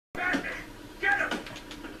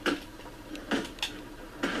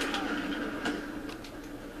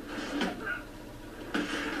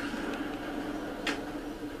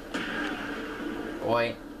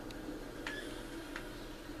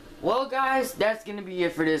guys, that's gonna be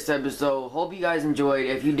it for this episode. Hope you guys enjoyed.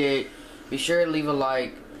 If you did, be sure to leave a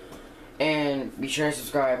like and be sure to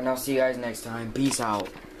subscribe, and I'll see you guys next time. Peace out.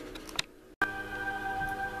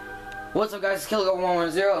 What's up, guys? It's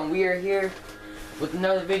Killer110, and we are here with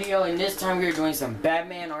another video, and this time we are doing some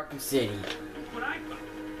Batman Arkham City.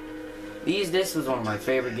 This was one of my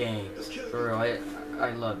favorite games. For real,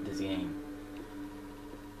 I love this game.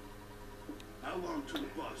 How long till the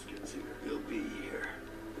boss gets here? He'll be here.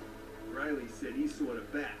 Riley said he saw the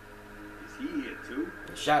bat. Is he here too?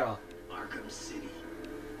 Shadow. Arkham City.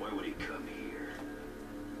 Why would he come here?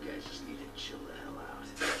 You guys just need to chill the hell out.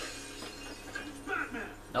 It's Batman!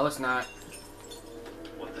 No, it's not.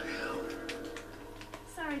 What the hell?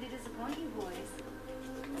 Sorry to disappoint you, boys.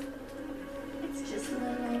 It's just a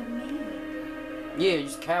little old me. Yeah,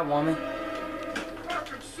 just Catwoman.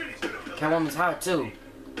 Arkham City's gonna be Catwoman's hot too.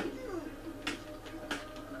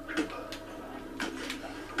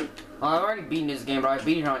 I've already beaten this game, but I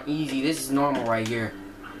beat it on easy. This is normal right here.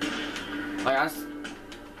 Like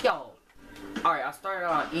alright, I started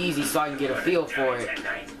on easy so I can get a feel for it.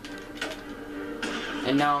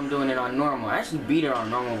 And now I'm doing it on normal. I actually beat it on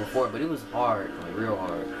normal before, but it was hard, like real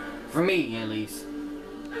hard. For me, at least.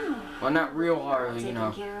 Well, not real hard, you know.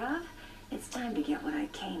 Taken care of. It's time to get what I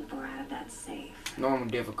came for out of that safe. Normal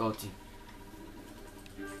difficulty.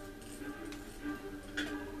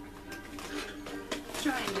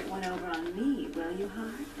 Try and get one over on me, will you,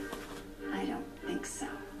 Hart? I don't think so.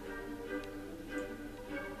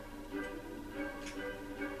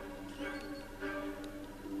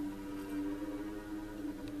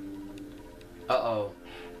 Uh-oh.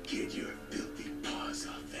 Get your filthy paws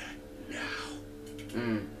off that now.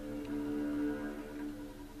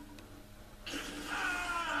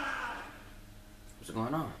 What's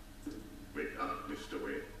going on? Wake up, Mr.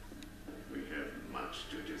 Wade. We have much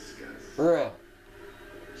to discuss. For real.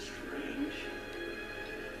 Strange.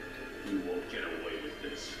 You won't get away with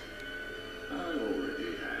this. I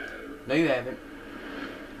already have. No, you haven't.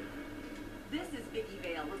 This is Vicky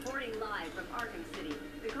Vale reporting live from Arkham City,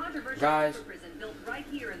 the controversial Guys. super prison built right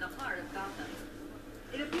here in the heart of Gotham.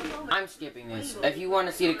 In a few moments, I'm skipping this. If you want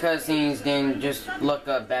to see the cutscenes, then just look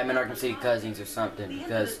up Batman Arkham City cutscenes or something, the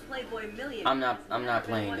because infamous Playboy millionaire I'm not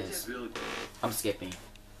playing this. I'm skipping.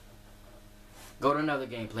 Go to another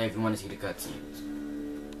gameplay if you want to see the cutscenes.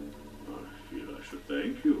 I feel I should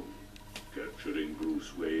thank you. Capturing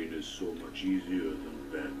Bruce Wayne is so much easier than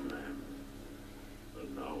Batman.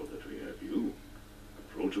 And now that we have you,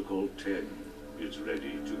 Protocol 10 is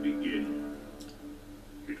ready to begin.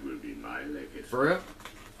 It will be my legacy. For real?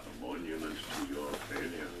 A monument to your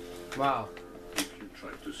failure. Wow. If you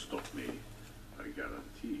try to stop me, I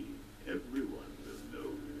guarantee everyone will know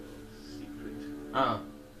your secret.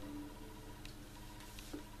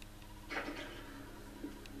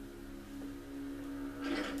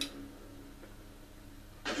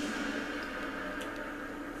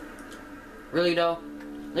 Really though?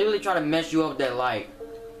 They really try to mess you up with that light.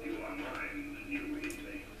 You are mine, you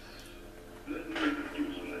weakling. Let me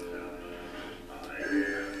introduce myself. What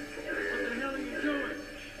the hell are you doing?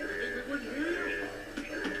 You think we wouldn't hear you?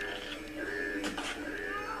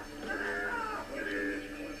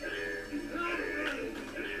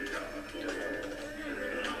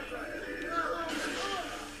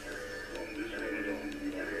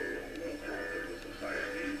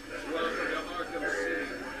 Welcome to Arkham City.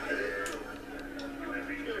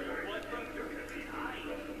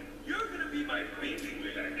 You're gonna be my beating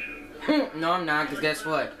reaction. No, I'm not, because guess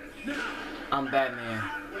what? I'm Batman.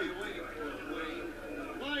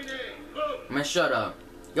 Man, shut up.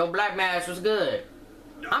 Yo, Black Mask was good.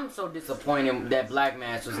 I'm so disappointed that Black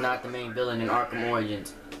Mask was not the main villain in Arkham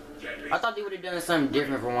Origins. I thought they would have done something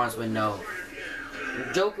different for once, but no.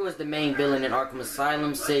 Joker was the main villain in Arkham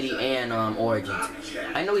Asylum, City, and Origins.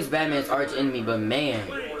 I know he's Batman's arch enemy, but man,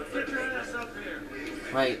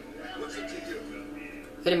 like,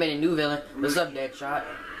 could have made a new villain. What's up, Deadshot?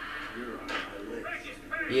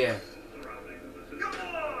 Yeah.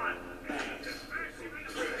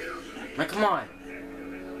 Man, come on.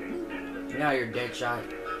 Now you're Deadshot.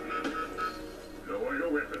 Lower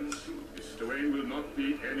your weapons. Mr. Wayne will not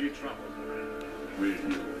be any trouble. Will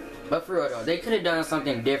you? But for real though, they could have done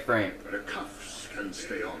something different. The cuffs can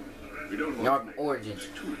stay on. We don't in want Arkham Origins.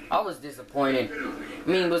 I was disappointed. I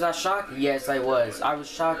mean, was I shocked? Yes, I was. I was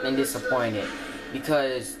shocked and disappointed.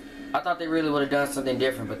 Because I thought they really would have done something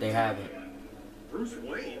different, but they haven't. Bruce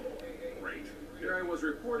Wayne? Great. Here I was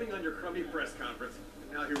reporting on your crummy press conference.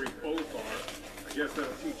 Now here we both are. I guess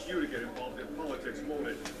that'll teach you to get involved in politics, won't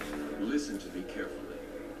it? Listen to me carefully.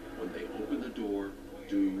 When they open the door,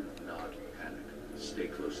 do not panic. Stay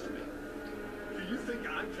close to me. Do you think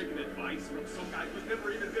I'm taking advice advice from some guy who's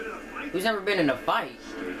never even been in a fight? Who's never been in a fight?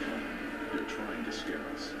 Stay calm. They're trying to scare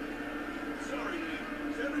us. Sorry, man.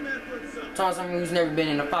 It's every man for himself. Talking to someone who's never been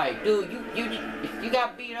in a fight. Dude, you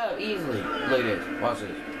got beat up easily. Look at this. Watch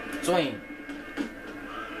this. Swing.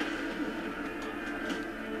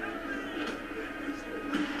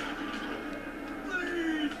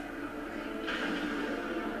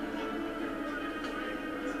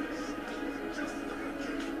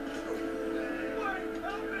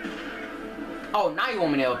 Oh, now you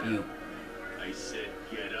want me to help you. I said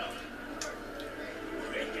get up.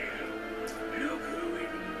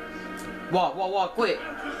 Walk, quick.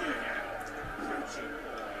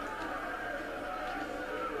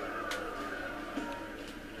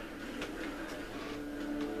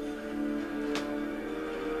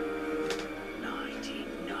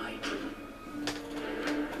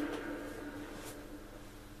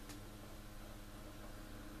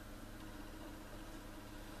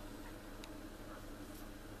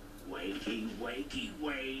 Wakey,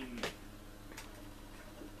 Wayne.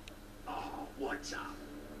 Oh, what's up?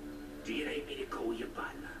 Do you need me to call you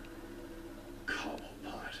butler?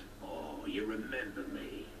 Cobblepot. Oh, you remember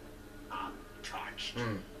me? I'm touched.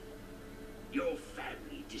 Your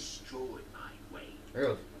family destroyed my Wayne.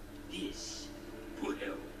 Really? This, well,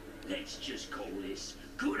 let's just call this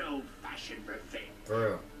good old-fashioned revenge.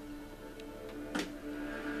 For real.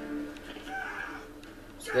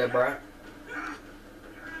 It's good, bro.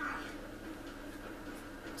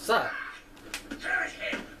 What's up? Hurt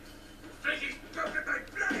him! Think he's broken my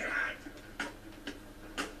bloody hand!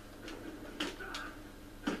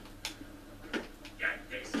 Get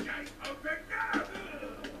this guy open now!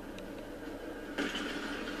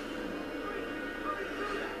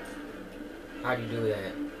 How do you do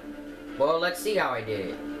that? Well, let's see how I did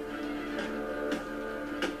it.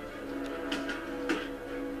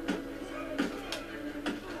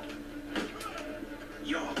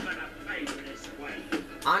 You're gonna pay for this, Wayne.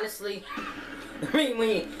 Honestly, I mean,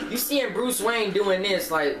 when you seeing Bruce Wayne doing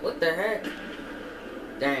this, like, what the heck?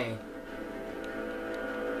 Dang.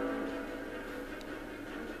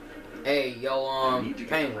 Hey, yo, need to get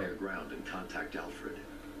Penguin. higher ground and contact Alfred.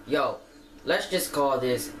 Yo, let's just call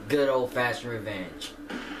this good old-fashioned revenge.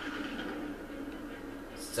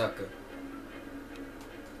 Sucker.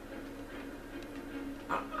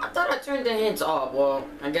 I thought I turned the hints off. Well,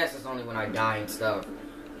 I guess it's only when I die and stuff.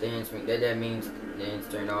 The hints that means the hints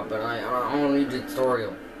turned off. But I don't read the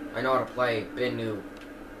tutorial. I know how to play. Been new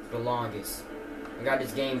for the longest. I got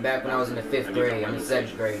this game back when I was in the 5th grade. I'm in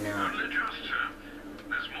 7th grade now. Only just,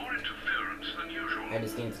 there's more interference than usual. I had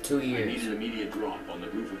this game for 2 I need years. an immediate drop on the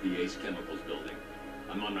roof of the Ace Chemicals building.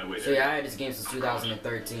 I'm on my way So there. yeah, I had this game since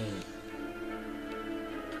 2013.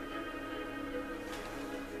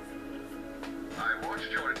 I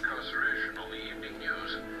watched your incarceration on the evening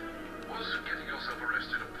news. Was getting yourself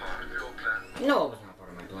arrested a part of your plan? No, it was not part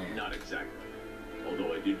of my plan. Not exactly.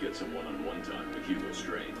 Although I did get some one-on-one time with Hugo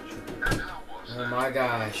Strange. And how was Oh that? my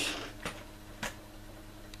gosh.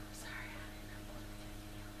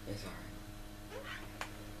 It's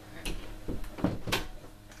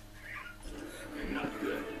Not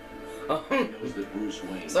good. alright. He knows that Bruce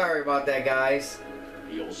Wayne. Sorry about that, guys.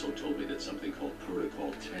 He also told me that something called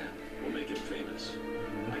Protocol 10 will make him famous.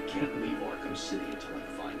 I can't leave Arkham City until I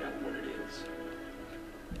find out what it is.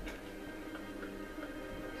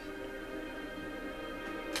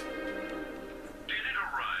 Did it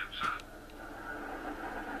arrive, sir?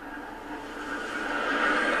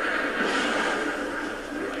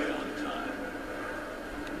 Right on time.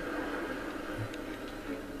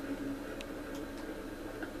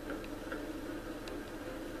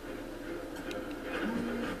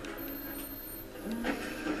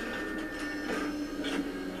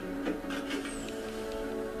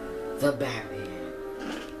 The Batman.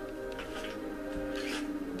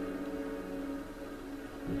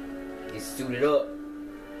 Get suited up.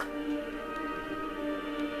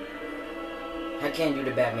 I can't do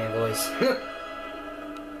the Batman voice.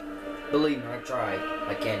 Believe me, I tried.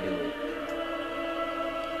 I can't do it.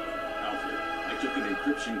 Alfred, I took an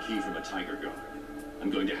encryption key from a Tiger Guard. I'm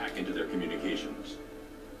going to hack into their communications.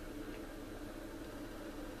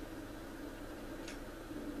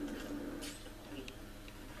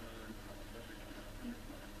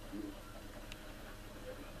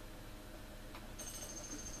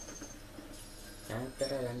 All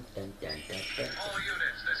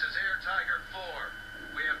units, this is Air Tiger 4.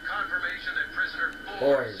 We have confirmation that prisoner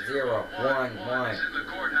 4011 is in the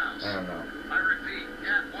courthouse. I don't know. I repeat,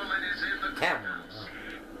 Catwoman is in the Catwoman. courthouse.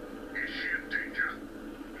 Is she in danger?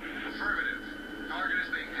 Affirmative. Target is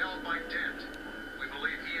being held by Dent. We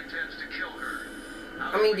believe he intends to kill her.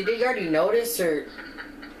 I mean, did they already notice or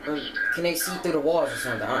Stand Can they see through the walls or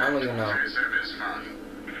something? I don't even know. Service fun.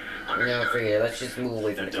 You know, forget it. Let's just move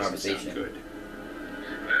away from That the doesn't sound conversation. good.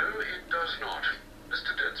 No, it does not.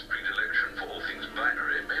 Mr. Dent's predilection for all things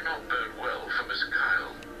binary may not bode well for Miss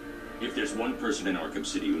Kyle. If there's one person in Arkham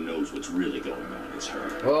City who knows what's really going on, it's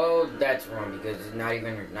her. Well, that's wrong because not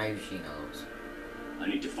even she knows. I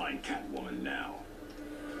need to find Catwoman now.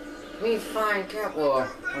 We find Catwoman.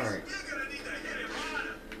 Alright.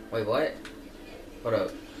 Wait, what? Hold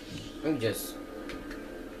up. Let me just.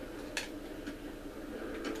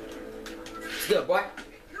 It's good, boy.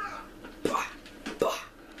 Bah, bah,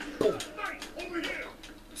 boom.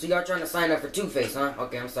 So y'all trying to sign up for Two-Face, huh?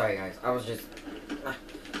 Okay, I'm sorry, guys. I was just.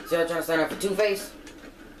 So y'all trying to sign up for Two-Face?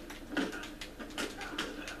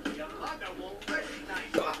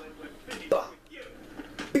 Bah, bah,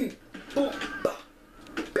 bing, boom, bah,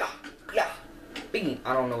 bah, blah, bing.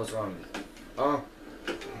 I don't know what's wrong with me.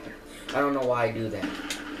 I don't know why I do that.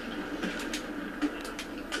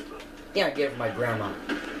 Yeah, I get it from my grandma.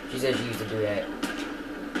 She said she used to do that. I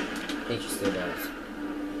think she still does.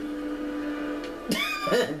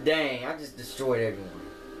 Dang, I just destroyed everyone.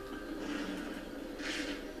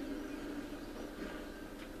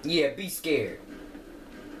 Yeah, be scared.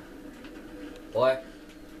 What?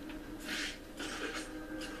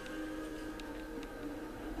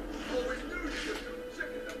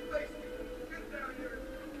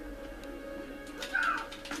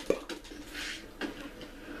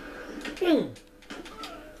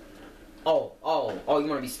 Oh, you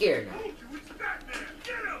wanna be scared now?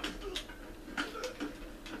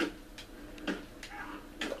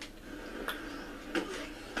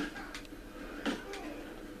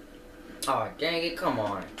 Oh, dang it, come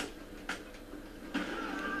on.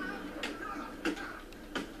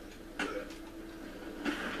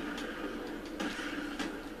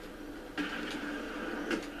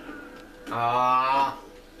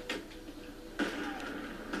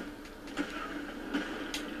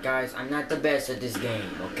 Guys, I'm not the best at this game,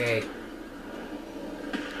 okay?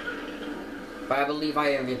 But I believe I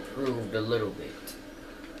have improved a little bit.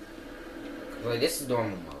 Like, this is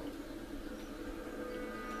normal mode.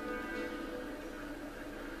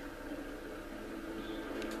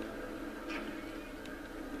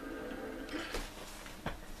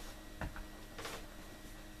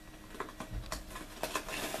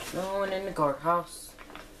 Going in the courthouse.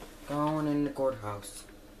 Going in the courthouse.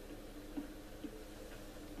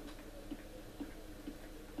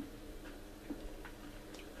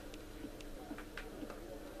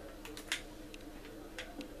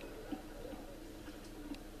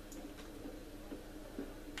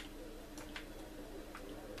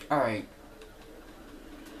 Alright.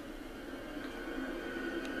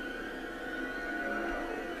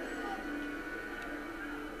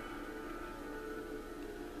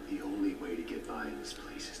 The only way to get by in this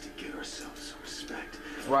place is to get ourselves some respect.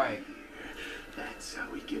 Right. That's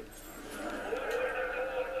how we get.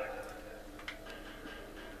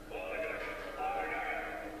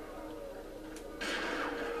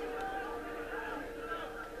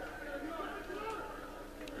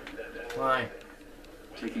 Fine.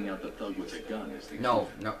 Taking out the thug with the gun is the key. No.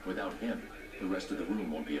 Without him, the rest of the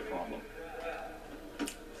room won't be a problem.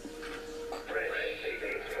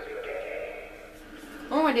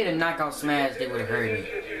 Oh, I did a knockout smash, they would have heard me.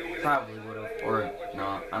 Probably would have. Or,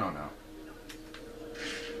 no, I don't know.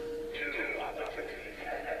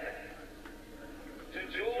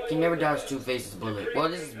 He never dodged Two-Face's bullet. Well,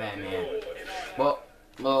 this is Batman. Well,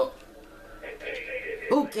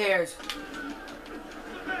 who cares?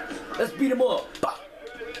 Let's beat him up. Bah.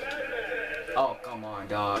 Oh, come on,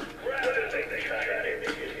 dog.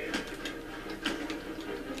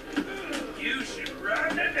 You should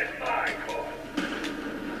run into my car.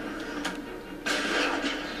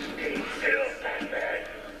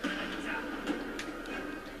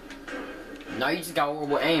 No, you just got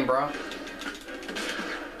horrible aim, bro.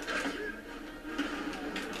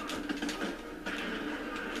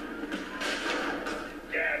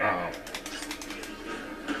 Uh-oh.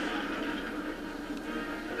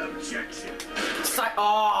 Objection.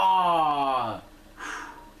 Oh!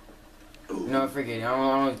 No, forget it.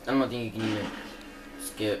 I don't think you can even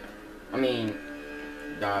skip. I mean,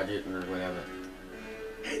 dodge it or whatever.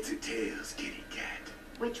 Heads or tails, kitty cat.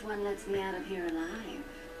 Which one lets me out of here alive?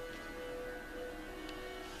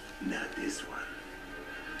 Not this one.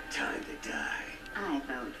 Time to die. I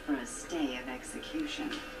vote for a stay of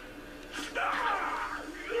execution.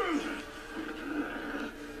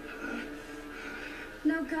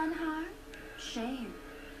 No gun harm? Shame.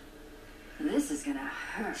 This is gonna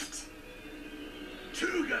hurt.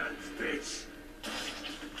 2 guns, bitch.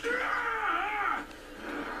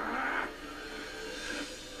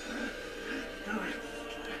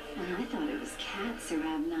 cats who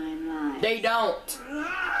have 9 lives. They don't.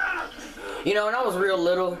 You know, when I was real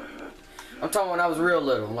little, I'm talking when I was real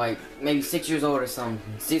little, like maybe 6 years old or something,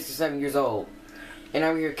 6 or 7 years old, and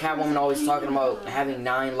I would hear Catwoman always talking about having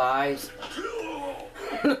 9 lives.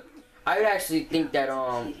 I would actually think that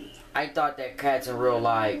I thought that cats in real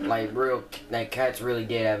life, like cats really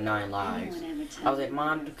did have 9 lives. I was like,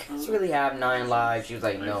 Mom, do cats really have 9 lives? She was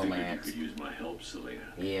like, no, Lance. You could use my help, Selena.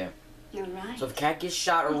 Yeah. You're right. So if a cat gets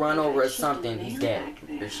shot or run over or something, he's dead.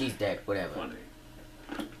 Or she's dead, whatever. Funny.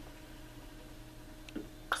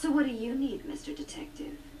 So what do you need, Mr.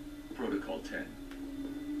 Detective? Protocol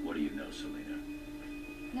 10. What do you know, Selena?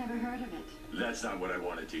 Never heard of it. That's not what I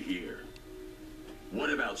wanted to hear. What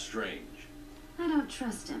about Strange? I don't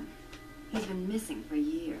trust him. He's been missing for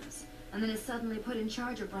years, and then is suddenly put in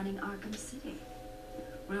charge of running Arkham City.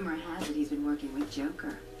 Rumor has it he's been working with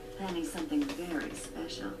Joker, planning something very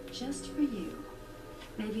special, just for you.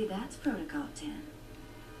 Maybe that's Protocol 10.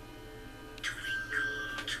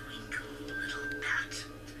 Twinkle, twinkle, little bat.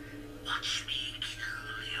 Watch me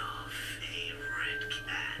kill your favorite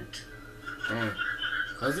cat.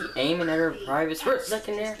 Was he aiming at her private for a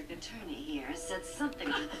second there? District attorney here said something.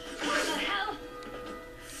 What the hell?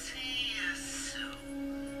 See you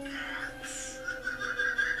soon, bats.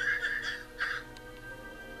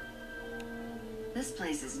 This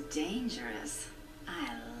place is dangerous.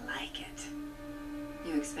 I like it.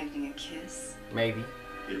 You expecting a kiss? Maybe.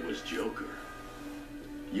 It was Joker.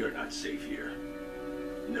 You're not safe here.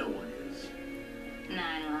 No one is. 9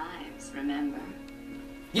 lives, remember?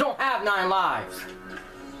 You don't have 9 lives.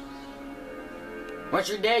 Once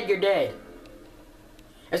you're dead, you're dead.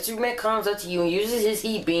 If Superman comes up to you and uses his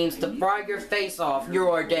heat beams to fry your face off, you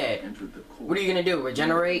are dead. What are you gonna do?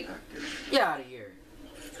 Regenerate? Get out of here.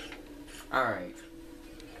 Alright.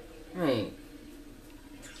 Hey.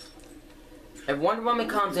 If Wonder Woman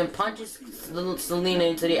comes and punches Selena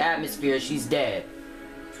into the atmosphere, she's dead.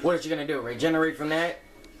 What is she gonna do? Regenerate from that?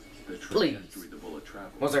 Please.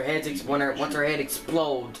 Once her head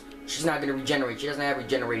explodes, she's not gonna regenerate. She doesn't have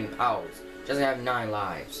regenerating powers. She doesn't have 9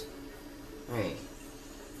 lives. Hey.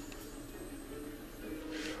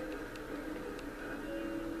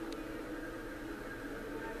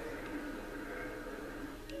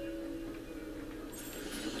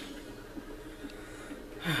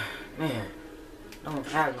 Man, I don't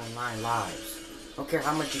have no 9 lives. Don't care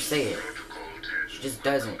how much you say it. She just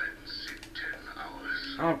doesn't.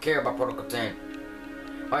 I don't care about Protocol 10.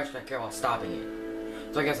 Why should I care about stopping it?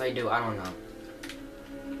 So I guess I do. I don't know.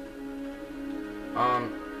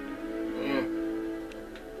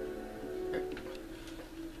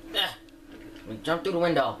 We jump through the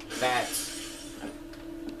window. Bats.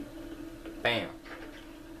 Bam.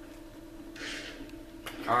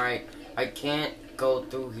 Alright. I can't go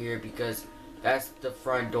through here because that's the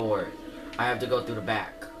front door. I have to go through the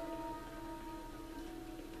back.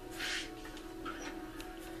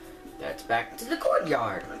 That's back to the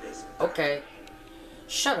courtyard. Okay.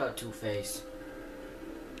 Shut up, Two-Face.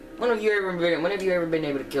 When have you ever been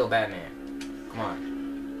able to kill Batman? Come on.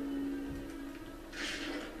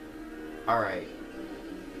 Alright.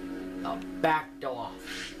 Backed off.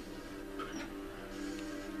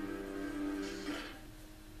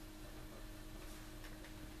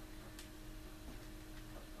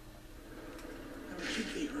 I don't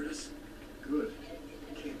think they hurt us. Good.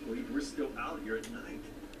 I can't believe we're still out here at night.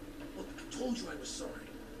 Look, I told you I was sorry.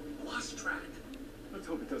 I lost track. Let's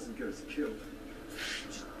hope it doesn't get us killed.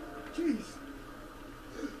 Jeez.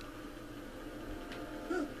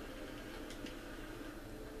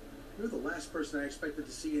 You're the last person I expected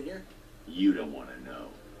to see in here. You don't want to know.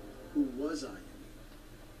 Who was I?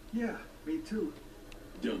 Yeah, me too.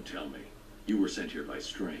 Don't tell me. You were sent here by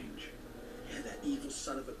Strange. Yeah, that evil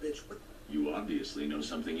son of a bitch. What? You obviously know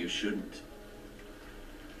something you shouldn't.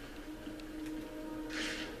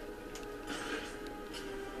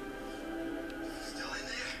 Still in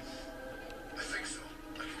there? I think so.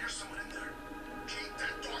 I can hear someone in there. Keep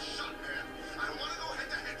that door shut, man. I don't want to go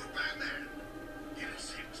head-to-head with Batman. You didn't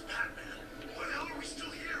say it was Batman. What the hell are we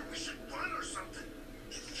still here? We should run or something.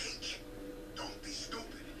 It's Cage. Don't be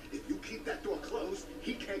stupid. If you keep that door closed,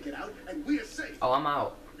 he can't get out, and we're safe. Oh, I'm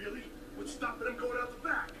out. Really? What's stopping him going out the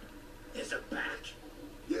back? There's a back.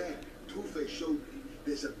 Yeah, Two-Face showed me.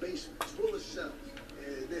 There's a basement it's full of cells.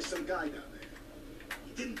 There's some guy down there.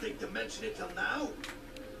 You didn't think to mention it till now?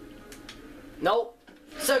 Nope.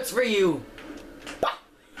 Sucks for you. Bah!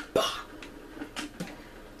 Bah!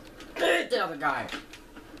 The other guy.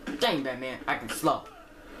 Dang, Batman, I can slow.